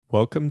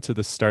Welcome to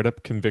the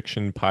Startup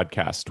Conviction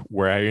Podcast,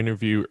 where I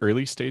interview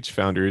early stage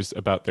founders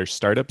about their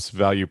startup's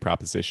value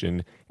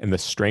proposition and the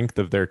strength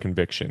of their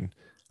conviction.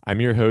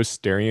 I'm your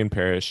host, Darian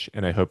Parrish,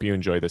 and I hope you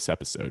enjoy this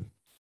episode.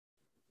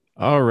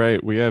 All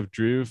right, we have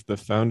Dhruv, the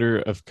founder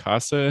of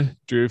Casa.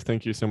 Dhruv,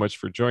 thank you so much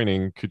for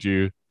joining. Could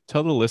you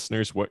tell the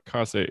listeners what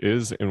Casa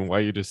is and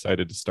why you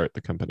decided to start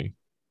the company?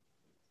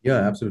 Yeah,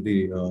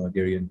 absolutely,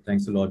 Darian.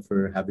 Thanks a lot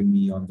for having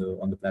me on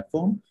the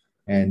platform.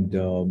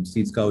 And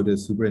Seed Scout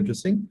is super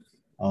interesting.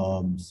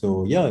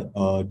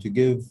 To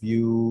give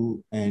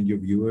you and your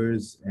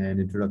viewers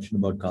an introduction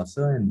about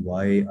Casa and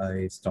why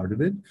I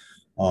started it.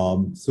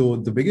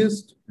 The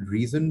biggest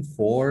reason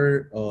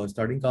for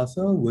starting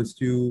Casa was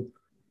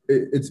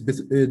it's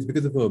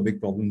because of a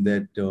big problem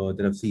that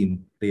I've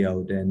seen play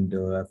out and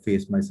I've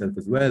faced myself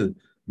as well,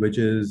 which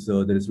is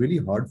that it's really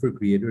hard for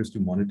creators to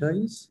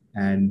monetize.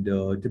 And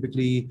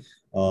typically,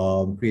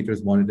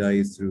 creators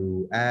monetize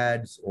through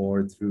ads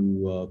or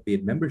through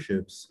paid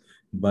memberships.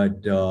 But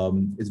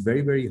it's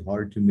very, very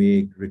hard to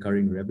make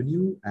recurring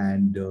revenue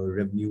and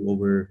revenue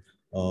over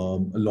a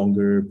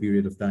longer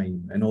period of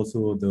time. And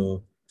also,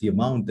 the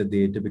amount that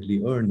they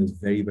typically earn is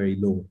very, very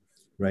low,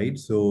 right?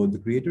 So the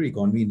creator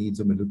economy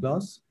needs a middle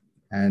class,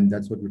 and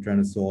that's what we're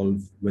trying to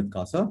solve with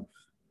Casa.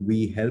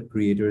 We help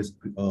creators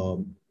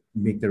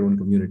make their own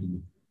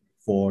community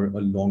for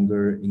a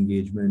longer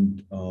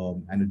engagement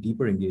and a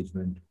deeper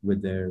engagement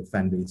with their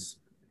fan base.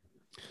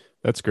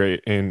 That's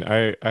great. And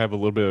I have a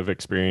little bit of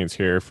experience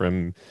here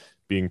from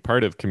being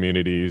part of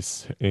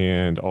communities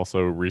and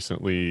also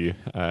recently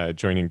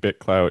joining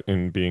BitClout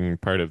and being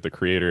part of the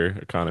creator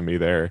economy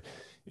there.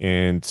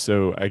 And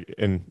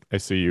I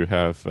see you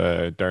have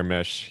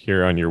Dharmesh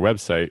here on your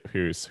website,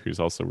 who's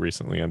also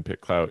recently on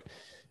BitClout.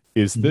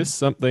 Is this Mhm.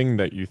 something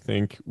that you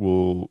think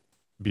will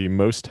be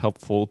most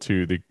helpful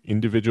to the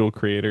individual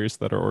creators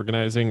that are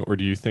organizing, or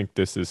do you think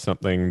this is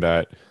something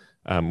that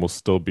will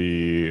still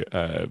be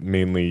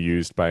mainly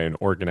used by an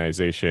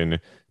organization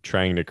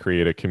trying to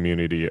create a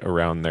community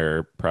around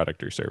their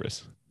product or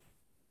service?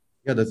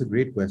 Yeah, that's a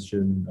great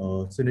question.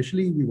 So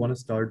initially, we want to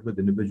start with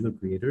individual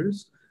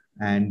creators,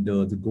 and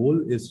the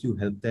goal is to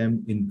help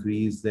them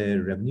increase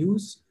their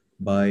revenues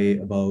by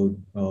about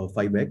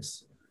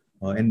 5x.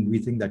 And we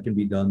think that can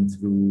be done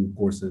through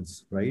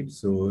courses, right?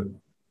 So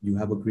you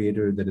have a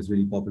creator that is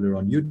really popular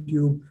on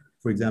YouTube,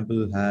 for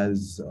example,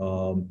 has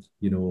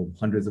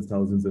hundreds of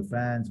thousands of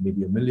fans,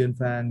 maybe a million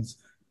fans.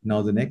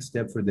 Now, the next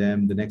step for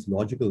them, the next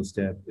logical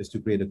step, is to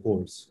create a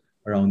course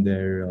around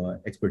their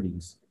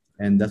expertise,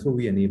 and that's what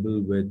we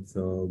enable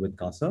with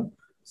Casa.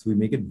 So we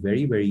make it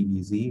very, very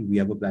easy. We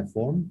have a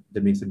platform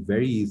that makes it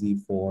very easy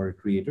for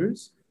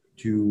creators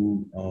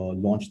to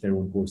launch their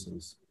own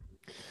courses.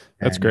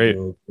 That's And great.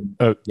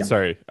 Oh, yeah.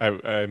 sorry.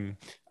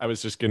 I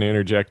was just going to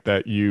interject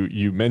that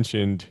you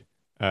mentioned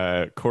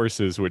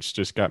courses, which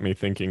just got me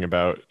thinking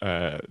about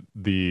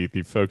the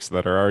folks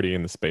that are already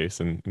in the space.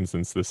 And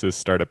since this is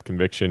Startup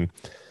Conviction,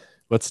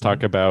 let's talk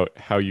Mhm. about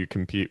how you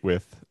compete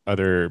with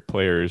other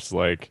players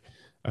like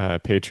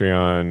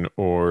Patreon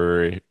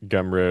or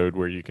Gumroad,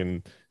 where you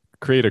can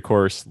create a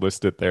course,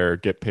 list it there,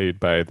 get paid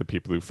by the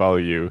people who follow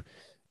you.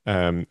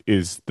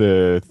 Is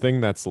the thing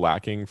that's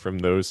lacking from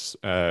those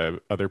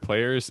other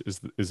players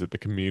is it the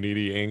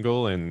community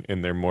angle and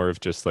they're more of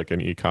just like an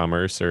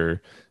e-commerce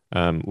or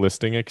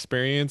listing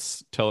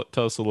experience? Tell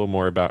us a little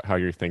more about how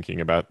you're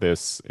thinking about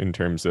this in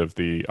terms of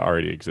the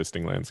already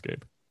existing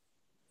landscape.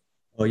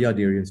 Oh yeah,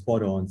 Darian,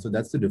 spot on. So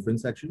that's the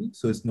difference actually.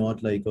 So it's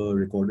not like a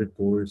recorded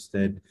course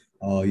that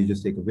you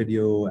just take a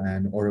video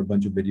and or a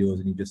bunch of videos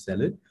and you just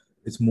sell it.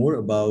 It's more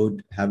about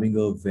having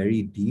a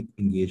very deep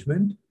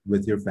engagement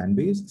with your fan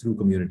base through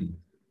community,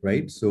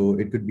 right? So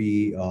it could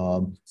be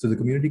so the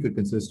community could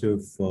consist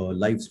of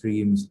live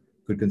streams,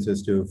 could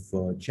consist of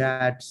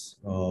chats,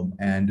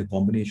 and a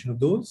combination of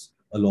those,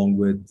 along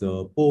with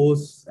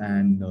posts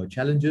and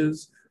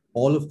challenges,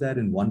 all of that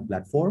in one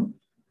platform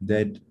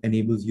that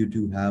enables you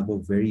to have a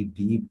very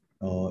deep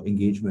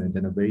engagement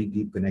and a very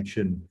deep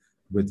connection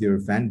with your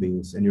fan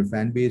base. And your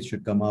fan base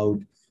should come out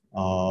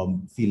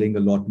feeling a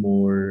lot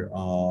more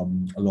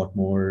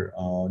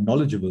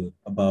knowledgeable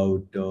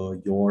about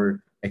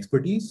your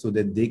expertise, so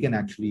that they can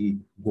actually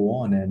go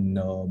on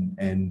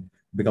and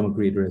become a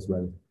creator as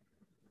well.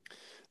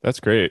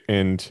 That's great.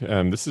 And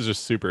this is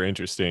just super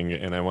interesting.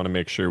 And I want to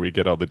make sure we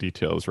get all the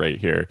details right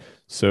here.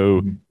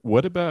 So, Mhm.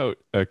 what about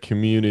a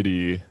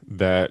community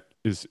that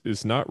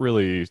is not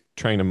really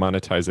trying to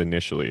monetize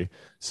initially?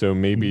 So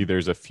maybe Mhm.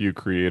 there's a few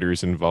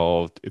creators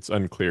involved. It's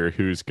unclear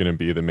who's going to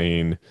be the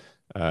main,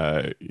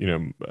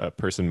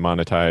 person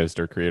monetized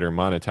or creator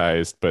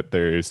monetized, but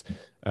there's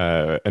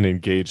an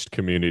engaged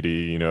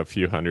community, a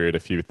few hundred, a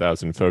few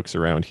thousand folks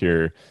around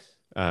here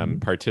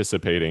Mhm.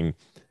 participating.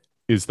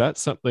 Is that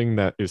something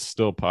that is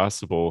still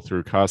possible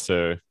through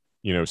Casa,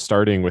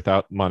 starting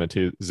without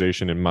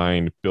monetization in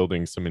mind,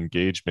 building some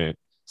engagement,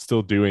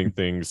 still doing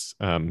things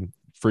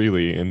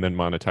freely, and then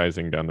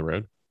monetizing down the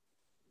road?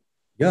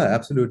 Yeah,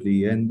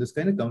 absolutely. And this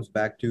kind of comes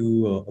back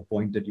to a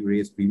point that you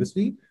raised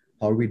previously.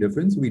 how are we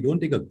different? So we don't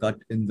take a cut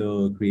in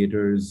the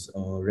creators'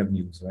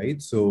 revenues,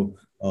 right? So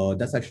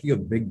that's actually a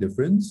big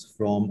difference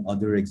from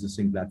other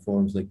existing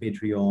platforms like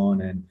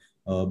Patreon and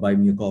Buy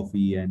Me a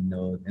Coffee and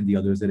the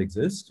others that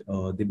exist.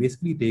 They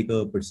basically take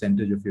a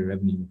percentage of your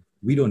revenue.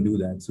 We don't do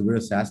that. So we're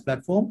a SaaS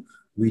platform.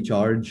 We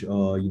charge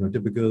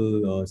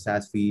typical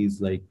SaaS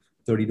fees like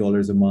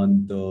 $30 a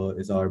month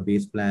is our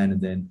base plan, and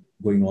then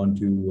going on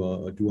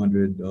to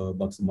 200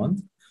 bucks a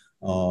month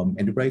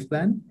enterprise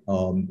plan,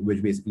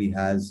 which basically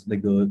has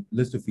like the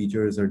list of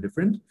features are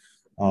different.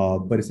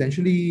 But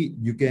essentially,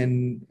 you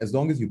can, as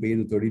long as you pay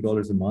the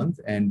 $30 a month,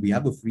 and we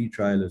have a free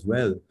trial as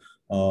well.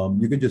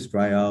 You can just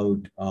try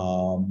out,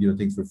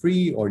 things for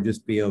free, or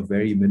just pay a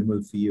very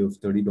minimal fee of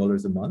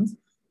 $30 a month,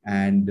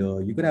 and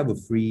you could have a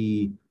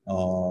free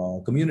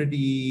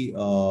community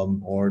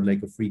or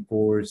like a free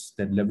course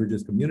that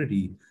leverages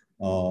community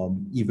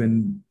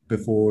even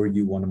before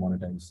you want to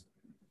monetize.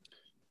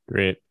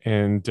 Great.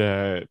 And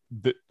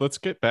let's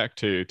get back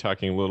to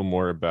talking a little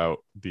more about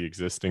the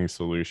existing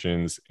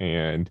solutions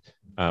and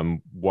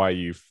why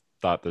you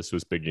thought this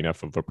was big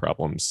enough of a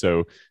problem.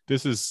 So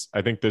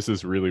I think this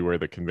is really where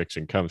the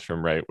conviction comes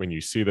from, right? When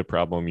you see the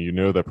problem, you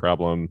know the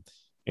problem,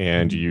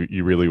 and Mhm.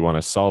 you really want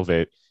to solve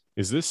it.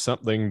 Is this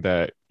something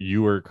that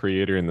you were a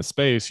creator in the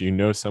space? You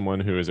know someone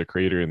who is a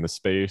creator in the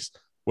space?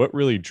 What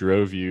really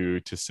drove you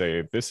to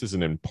say this is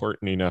an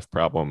important enough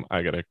problem?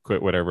 I got to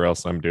quit whatever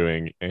else I'm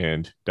doing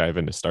and dive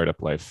into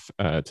startup life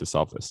to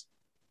solve this.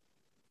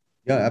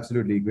 Yeah,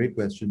 absolutely. Great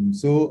question.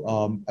 So,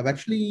 I've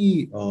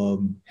actually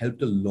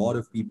helped a lot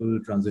of people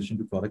transition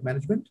to product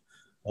management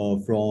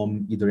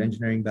from either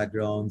engineering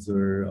backgrounds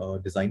or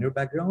designer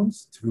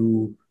backgrounds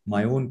through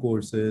my own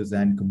courses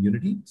and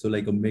community. So,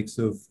 like a mix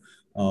of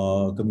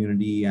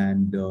community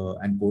and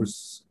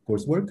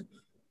coursework.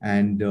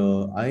 And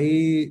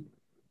I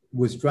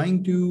was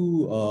trying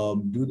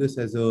to do this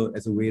as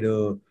a way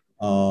to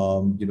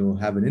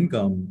have an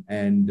income,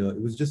 and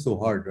it was just so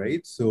hard,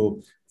 right?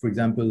 So, for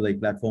example, like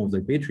platforms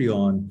like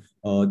Patreon,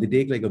 they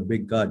take like a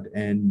big cut,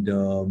 and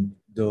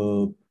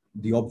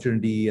the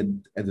opportunity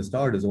at the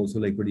start is also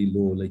like pretty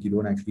low. Like you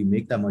don't actually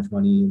make that much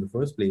money in the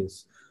first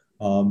place.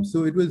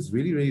 So it was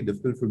really, really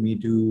difficult for me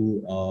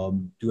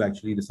to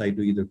actually decide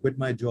to either quit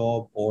my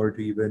job or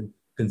to even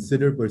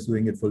consider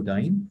pursuing it full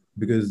time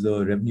because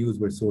the revenues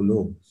were so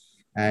low.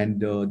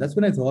 And that's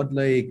when I thought,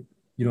 like,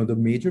 the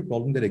major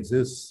problem that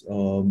exists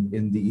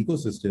in the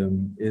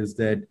ecosystem is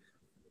that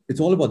it's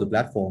all about the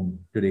platform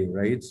today,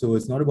 right? So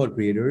it's not about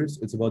creators,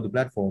 it's about the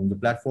platform. The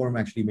platform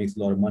actually makes a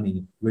lot of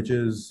money, which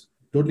is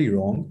totally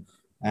wrong.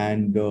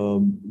 And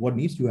what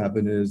needs to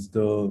happen is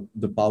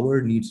the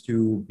power needs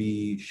to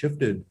be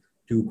shifted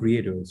to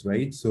creators,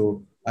 right?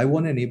 So I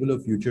want to enable a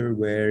future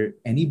where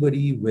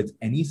anybody with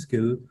any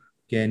skill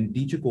can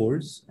teach a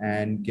course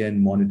and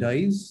can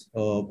monetize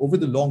over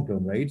the long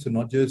term, right? So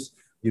not just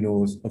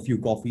a few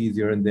coffees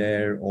here and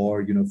there,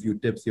 or a few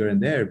tips here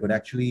and there, but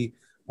actually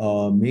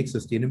make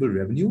sustainable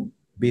revenue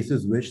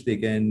basis which they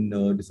can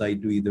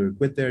decide to either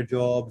quit their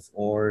jobs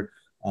or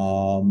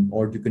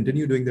to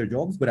continue doing their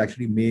jobs, but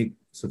actually make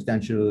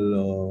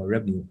substantial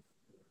revenue.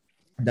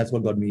 And that's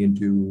what got me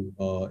into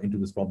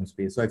this problem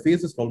space. So I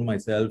faced this problem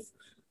myself.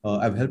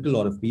 I've helped a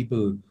lot of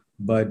people,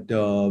 but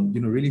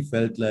really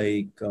felt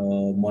like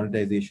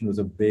monetization was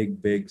a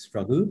big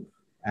struggle,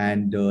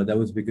 and that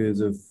was because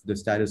of the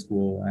status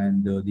quo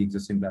and the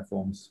existing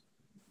platforms.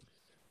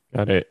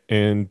 Got it.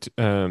 And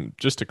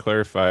just to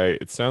clarify,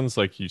 it sounds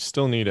like you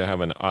still need to have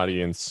an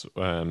audience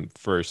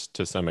first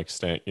to some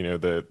extent. You know,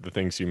 the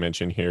things you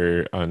mentioned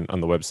here on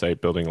the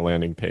website, building a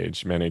landing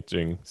page,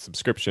 managing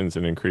subscriptions,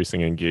 and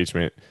increasing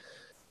engagement.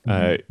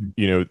 Uh,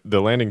 Mhm.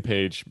 the landing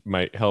page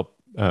might help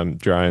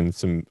draw in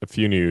a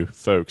few new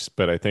folks,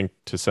 but I think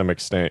to some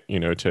extent,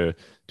 to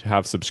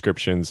have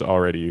subscriptions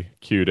already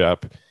queued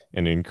up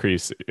and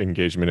increase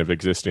engagement of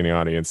existing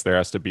audience, there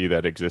has to be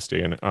that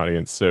existing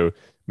audience. So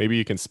maybe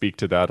you can speak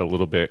to that a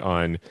little bit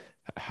on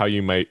how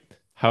you might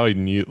how a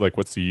new like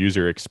what's the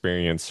user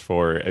experience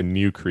for a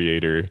new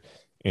creator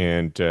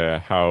and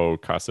how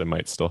Casa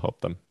might still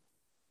help them.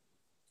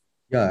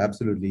 Yeah,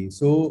 absolutely.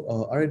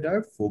 So our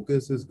entire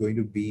focus is going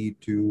to be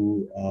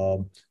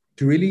to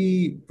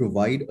really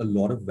provide a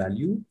lot of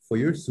value for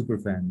your super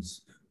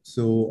fans.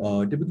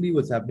 So typically,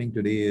 what's happening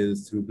today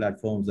is through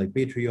platforms like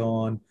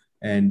Patreon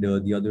and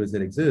the others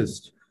that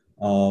exist.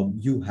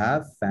 You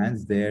have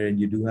fans there, and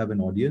you do have an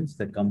audience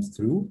that comes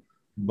through,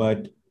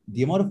 but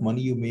the amount of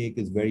money you make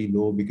is very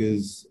low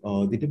because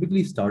they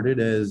typically started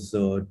as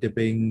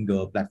tipping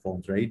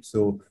platforms, right?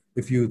 So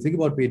if you think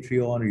about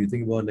Patreon or you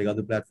think about like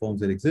other platforms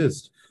that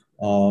exist,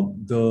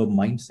 the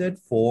mindset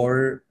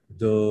for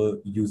the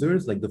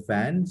users, like the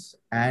fans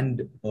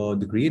and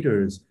the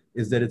creators,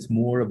 is that it's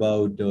more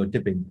about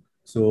tipping.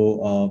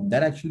 So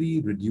that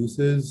actually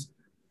reduces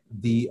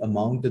the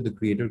amount that the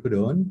creator could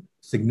earn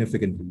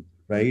significantly,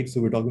 right?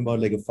 So we're talking about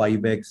like a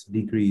 5x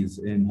decrease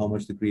in how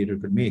much the creator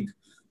could make.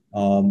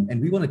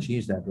 And we want to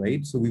change that,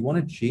 right? So we want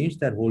to change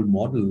that whole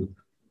model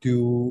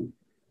to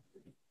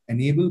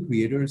enable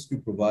creators to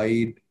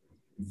provide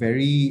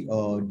very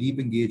deep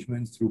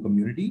engagements through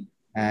community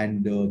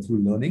and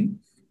through learning.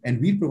 And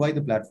we provide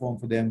the platform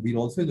for them. We'll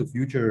also in the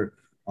future,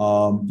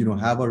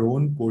 have our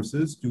own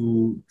courses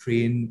to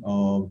train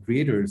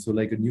creators. So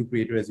like a new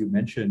creator, as you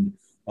mentioned,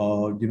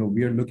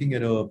 we are looking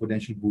at a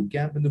potential boot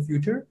camp in the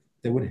future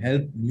that would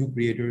help new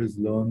creators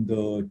learn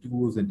the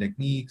tools and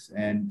techniques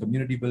and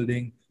community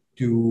building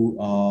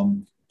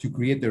to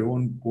create their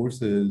own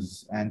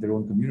courses and their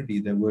own community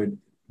that would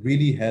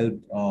really help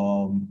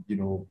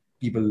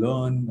people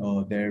learn,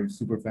 their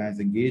super fans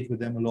engage with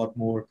them a lot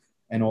more,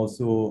 and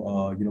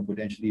also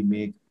potentially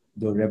make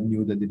the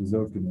revenue that they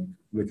deserve to make,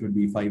 which would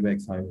be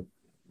 5x higher.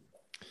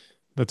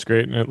 That's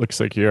great. And it looks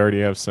like you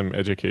already have some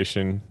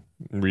education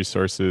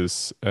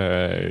resources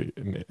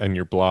in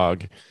your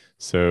blog.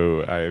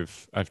 So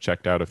I've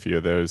checked out a few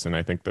of those, and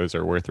I think those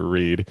are worth a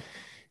read.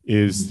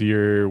 Is Mhm.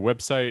 your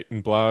website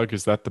and blog,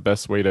 is that the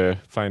best way to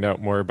find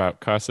out more about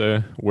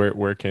Casa?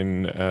 Where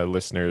can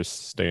listeners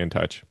stay in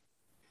touch?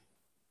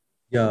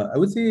 Yeah, I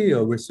would say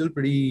we're still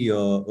pretty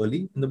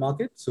early in the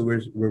market, so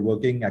we're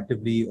working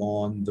actively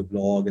on the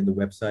blog and the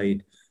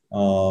website.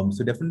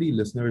 So definitely,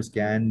 listeners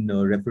can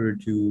refer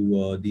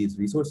to these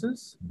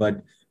resources,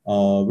 but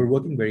we're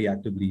working very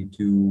actively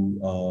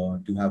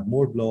to have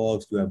more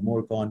blogs, to have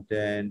more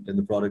content, and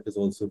the product is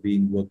also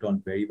being worked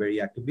on very, very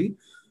actively.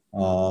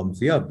 So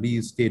yeah,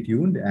 please stay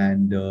tuned,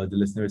 and the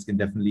listeners can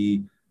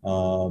definitely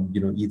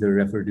either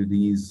refer to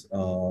these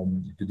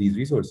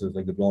resources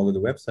like the blog or the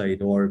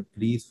website, or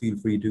please feel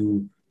free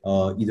to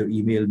either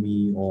email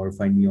me or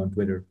find me on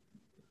Twitter.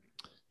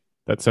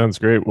 That sounds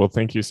great. Well,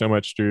 thank you so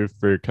much, Drew,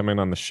 for coming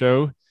on the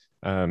show.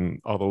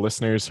 All the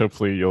listeners,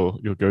 hopefully you'll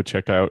go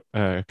check out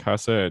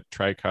Casa at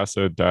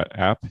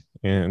trycasa.app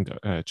and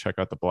check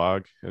out the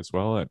blog as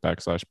well at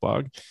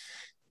 /blog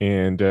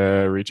and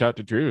reach out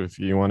to Drew if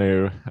you want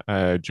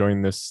to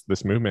join this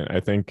movement. I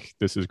think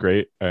this is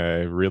great.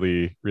 I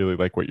really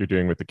like what you're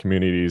doing with the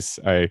communities.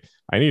 I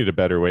need a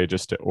better way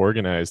just to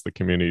organize the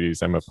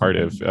communities I'm a part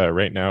of.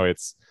 Right now,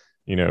 it's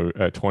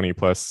 20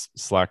 plus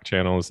Slack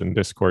channels and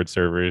Discord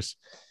servers,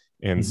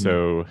 and Mhm.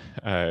 so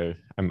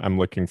I'm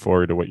looking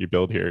forward to what you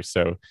build here.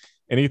 So,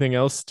 anything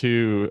else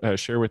to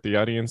share with the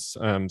audience?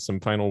 Some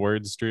final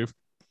words, Drew?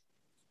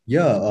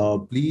 Yeah,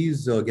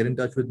 please get in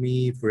touch with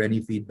me for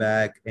any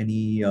feedback, if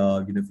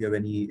you have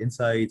any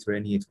insights or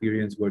any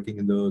experience working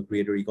in the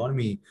creator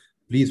economy,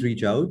 please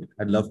reach out.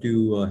 I'd love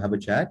to have a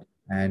chat.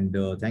 And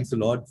thanks a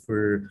lot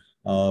for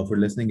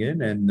listening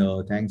in.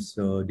 And thanks,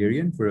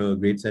 Darian, for a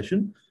great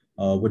session.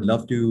 Would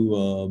love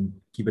to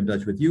keep in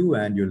touch with you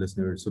and your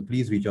listeners. So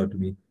please reach out to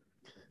me.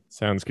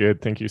 Sounds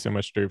good. Thank you so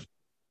much, Drew.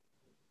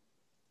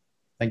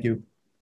 Thank you.